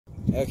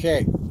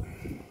Okay,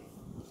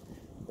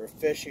 we're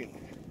fishing.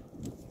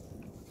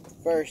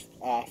 First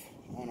off,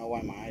 I don't know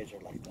why my eyes are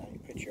like that. You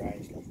put your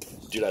eyes like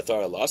this. Dude, I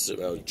thought I lost it.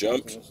 I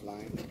jumped. This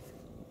line.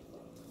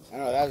 I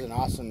know, that was an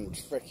awesome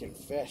freaking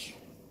fish.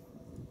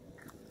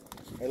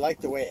 I like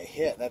the way it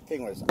hit. That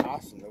thing was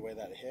awesome, the way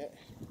that it hit.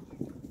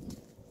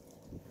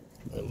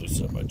 I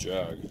loosened up my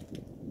drag.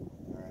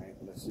 Alright,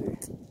 let's see.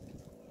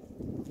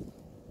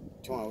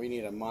 Come on, we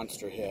need a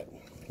monster hit.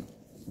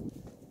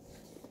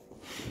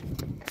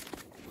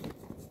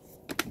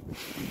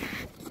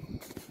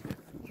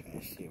 Trying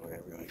to see where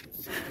everyone can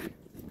see.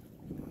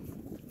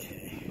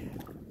 Okay.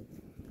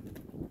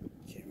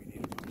 Okay, we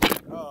need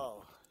a...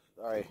 Oh,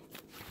 sorry.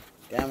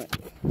 Damn it.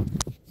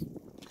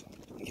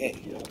 Okay.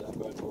 Yeah, that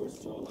bad boy's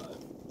still alive.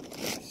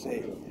 Let's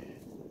see.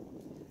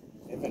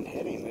 They've been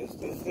hitting this.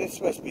 This is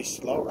supposed to be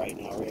slow right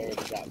now. We already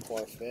got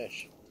 4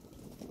 fish.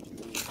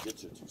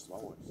 Get your 2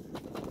 small ones, dude.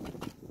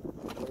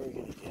 What are we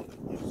gonna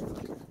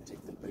get?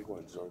 Take the big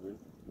ones, Jordan.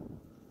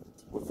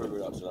 We'll figure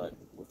it out tonight.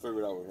 We'll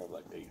figure it out. We're gonna have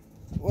like 8.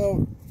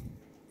 Well,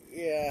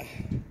 yeah.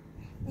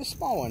 The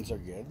small ones are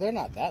good. They're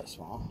not that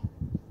small.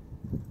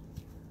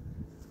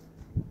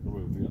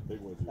 We got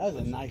big ones. That was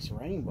a nice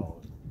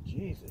rainbow.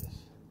 Jesus.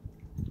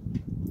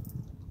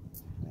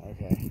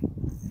 Okay.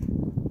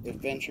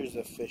 Adventures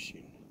of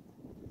fishing.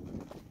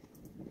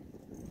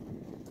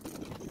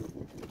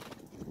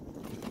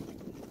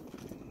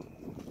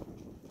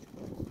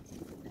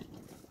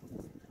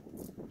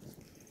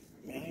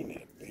 Man, I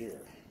need a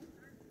beer.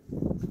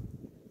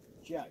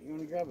 Jack, you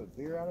want to grab a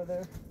beer out of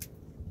there?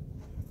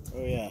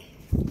 Oh, yeah.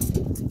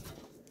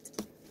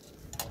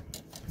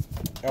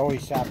 It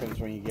always happens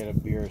when you get a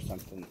beer or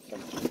something.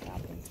 Something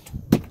happens.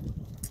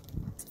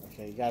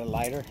 Okay, you got a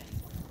lighter?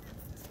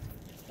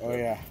 Oh,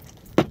 yeah.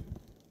 A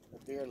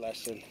beer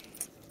lesson.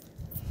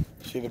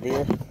 See the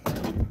beer?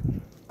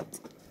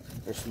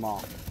 They're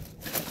small.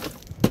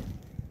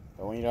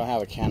 But when you don't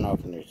have a can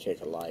opener, you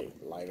take a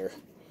lighter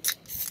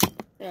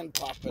and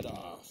pop it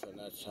off. And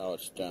that's how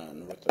it's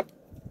done with the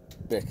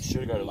big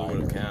Should have got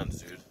aluminum lighter.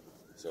 cans, dude.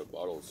 Instead of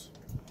bottles.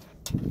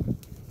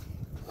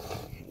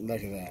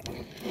 Look at that.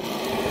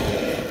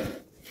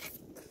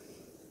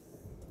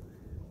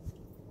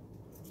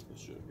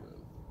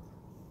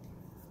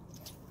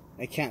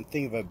 I can't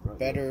think of a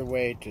better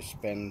way to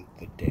spend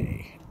the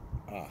day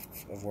off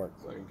of work.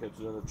 If I can catch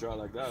another trout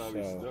like that, I'll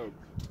be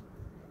stoked.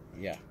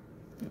 Yeah.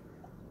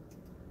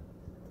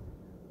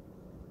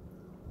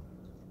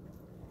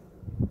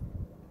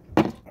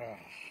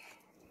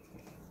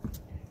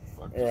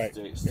 All right,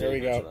 here we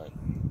go.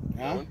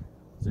 Huh?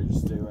 So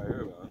just stay right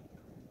here, man.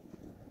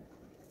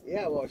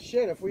 Yeah, well,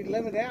 shit, if we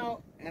limit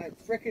out and it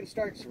frickin'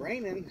 starts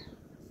raining,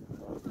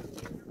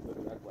 Look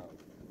at that cloud.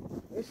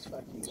 this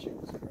fucking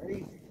shit's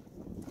crazy.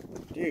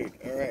 Dude,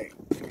 all right,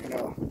 you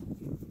know,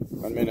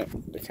 1 minute,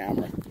 the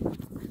camera.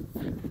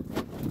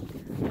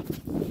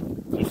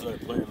 Just let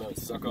it play, let it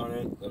suck on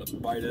it, let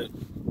it bite it.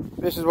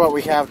 This is what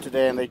we have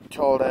today, and they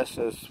told us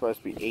it's supposed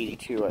to be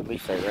 82. At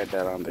least I read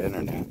that on the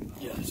internet.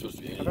 Yeah, it's supposed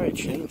to be 82. How do I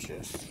change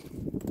this?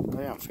 Oh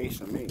yeah, I'm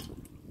facing me.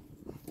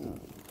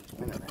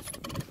 Internet.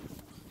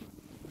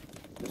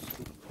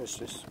 Just push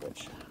this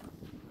switch.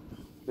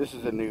 This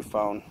is a new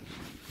phone.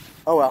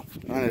 Oh well,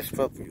 I'm gonna just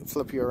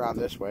flip you around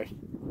this way.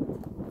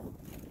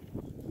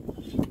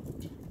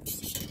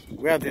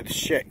 We have this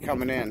shit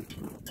coming in,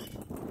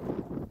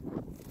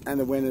 and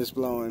the wind is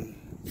blowing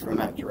from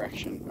that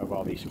direction of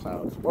all these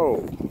clouds.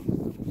 Whoa,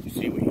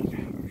 seaweed.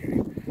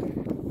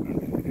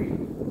 Okay.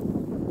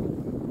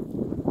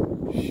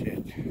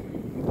 Shit.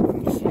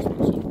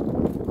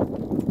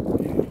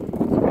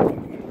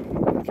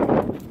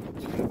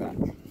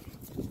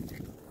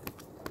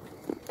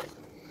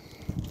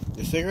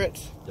 The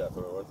cigarettes? Yeah, I'll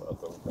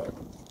throw them back.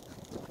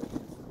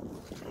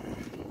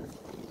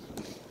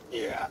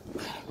 Yeah.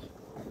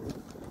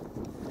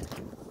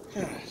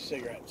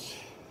 Cigarettes.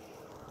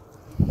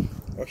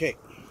 Okay.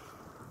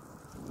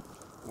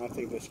 I don't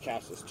think this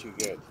cast is too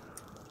good.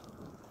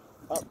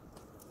 Oh,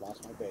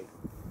 lost my bait.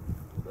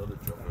 Another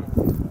trout.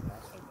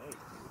 Lost my bait.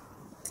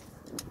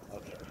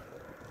 Okay.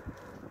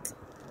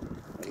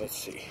 Well, let's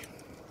see.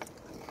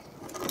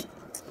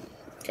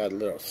 Got a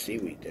little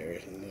seaweed there.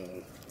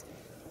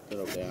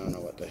 Little bit. I don't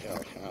know what the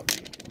hell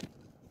happened.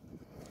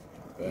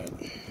 But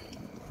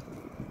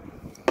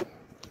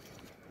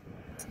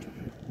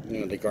you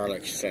know, the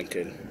garlic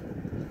scented.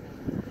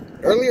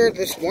 Earlier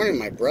this morning,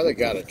 my brother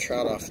got a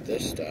trout off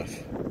this stuff.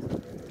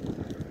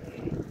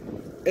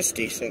 It's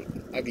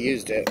decent. I've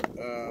used it.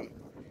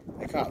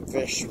 I caught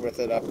fish with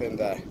it up in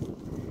the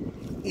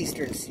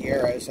Eastern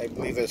Sierras. I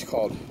believe it's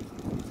called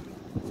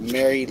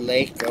Mary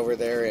Lake over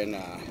there in,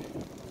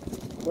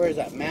 where is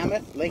that?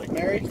 Mammoth? Lake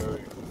Mary?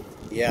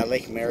 Yeah,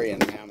 Lake Mary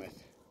and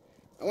Mammoth.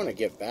 I want to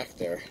get back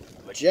there.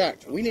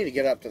 Jack, we need to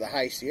get up to the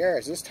high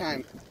Sierras this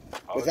time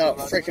without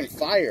freaking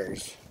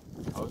fires.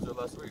 How was it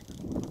last week?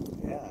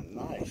 Yeah,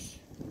 nice.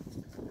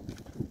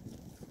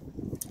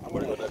 I'm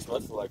gonna go next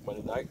month for like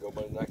Monday night. Go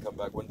Monday night, come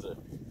back Wednesday.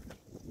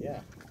 Yeah.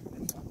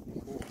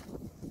 Cool.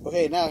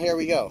 Okay, now here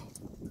we go.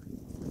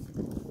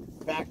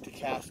 Back to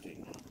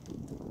casting.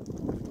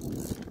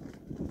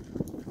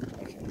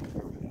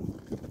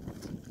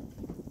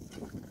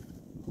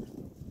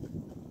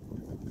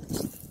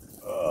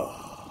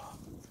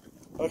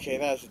 Okay,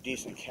 that was a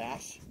decent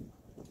cast.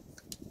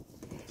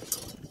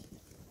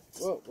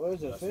 What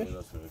was it, fish?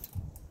 That's food.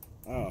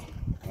 Oh,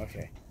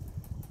 okay.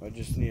 I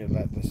just need to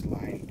let this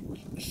line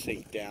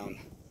sink down.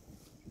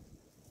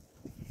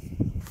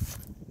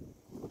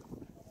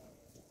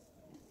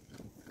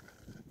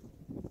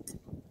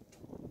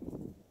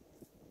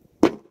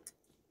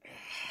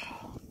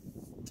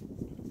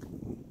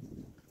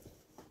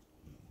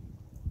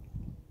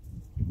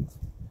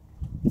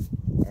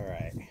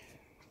 Alright.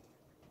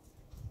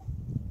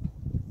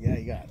 Yeah,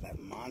 you got that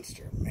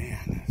monster. Man,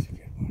 that's a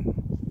good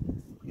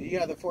one. You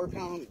got the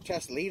 4-pound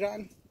chest lead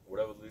on?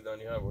 Whatever lead on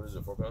you have, what is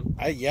it, 4 pound?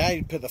 Yeah,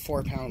 I put the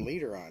 4-pound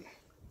leader on.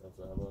 That's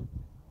what I have on.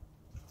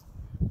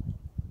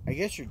 I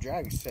guess your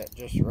drag's set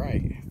just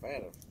right.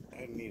 If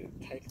I'd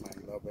need to tighten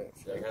mine a little bit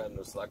for Yeah, I had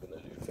no slack in there,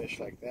 dude. fish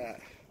like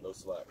that. No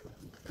slack.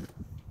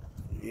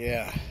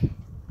 Yeah.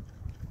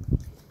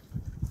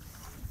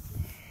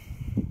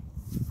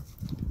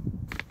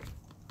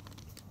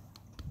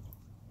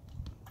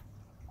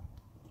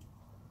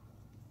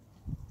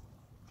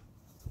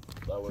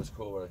 That was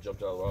cool when I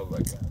jumped out of the water.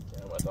 Like, God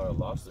damn, I thought I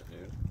lost it,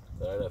 dude.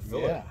 And I didn't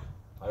feel it.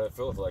 I didn't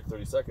feel it for like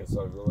 30 seconds,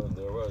 so I realized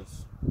there it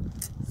was.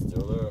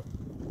 Still there.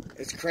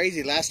 It's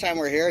crazy. Last time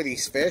we were here,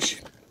 these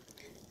fish,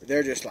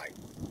 they're just like,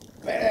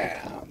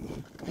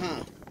 bam.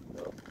 Huh.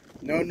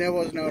 No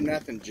nibbles, no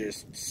nothing,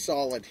 just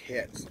solid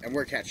hits. And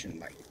we're catching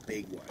like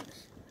big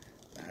ones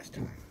last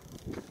time.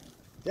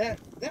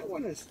 That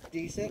one is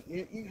decent.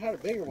 You had a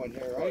bigger one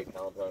here, right? Like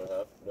pound and a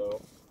half?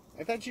 No.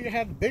 I thought you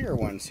had bigger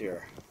ones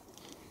here.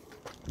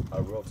 I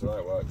will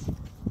tonight, watch.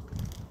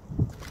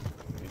 You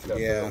just gotta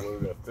figure out where we're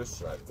gonna fish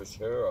tonight. Fish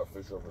here or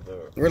fish over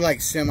there? We're like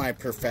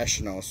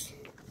semi-professionals.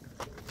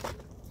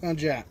 Huh,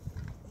 Jack?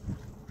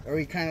 Are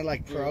we kind of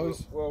like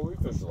pros? Well, we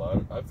fish a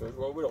lot.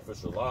 Well, we don't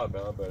fish a lot,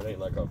 man, but it ain't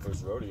like our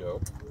first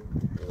rodeo,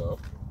 you know?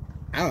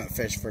 I haven't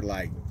fished for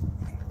like,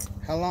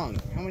 how long?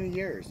 How many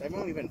years? I've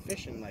only been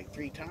fishing like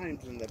 3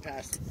 times in the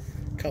past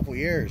couple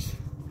years.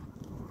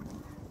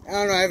 I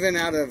don't know, I've been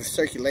out of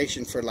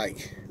circulation for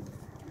like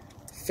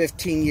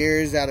 15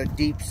 years, out of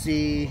deep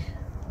sea,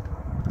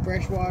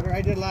 freshwater.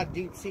 I did a lot of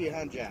deep sea,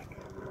 huh, Jack?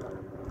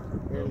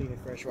 Barely the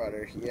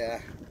freshwater, yeah.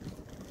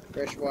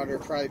 Freshwater,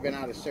 probably been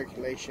out of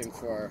circulation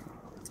for,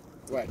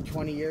 what,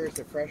 20 years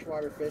of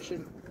freshwater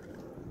fishing?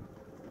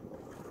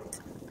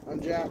 Huh,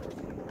 Jack?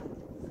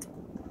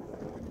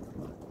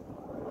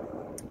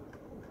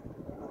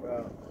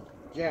 Well,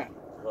 Jack,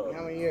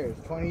 how many years?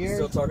 20 years?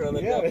 Still talking on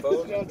the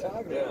phone? Still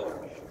talking.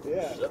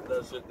 Yeah. Shut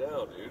that shit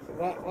down, dude.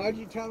 Why'd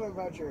you tell me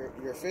about your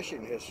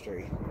fishing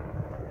history?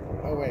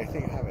 Oh, wait, I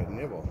think I have a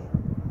nibble.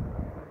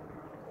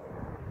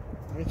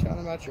 Why are you telling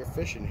about your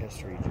fishing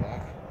history,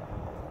 Jack?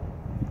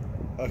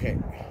 Okay.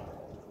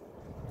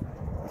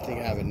 I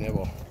think I have a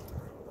nibble.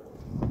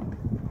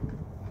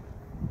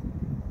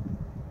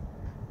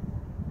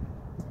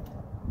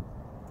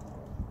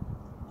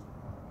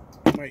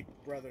 My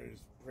brother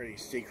is pretty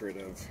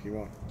secretive. He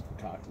won't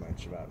talk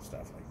much about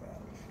stuff like that.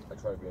 I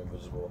try to be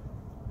invisible.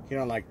 He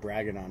don't like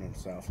bragging on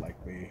himself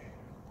like me.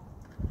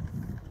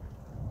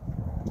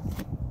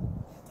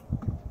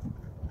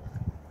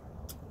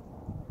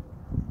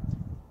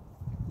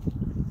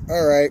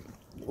 All right.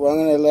 Well, I'm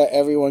going to let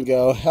everyone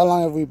go. How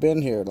long have we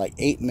been here? Like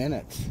 8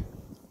 minutes.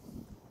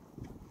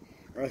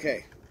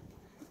 Okay.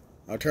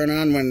 I'll turn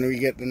on when we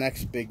get the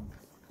next big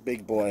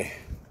boy.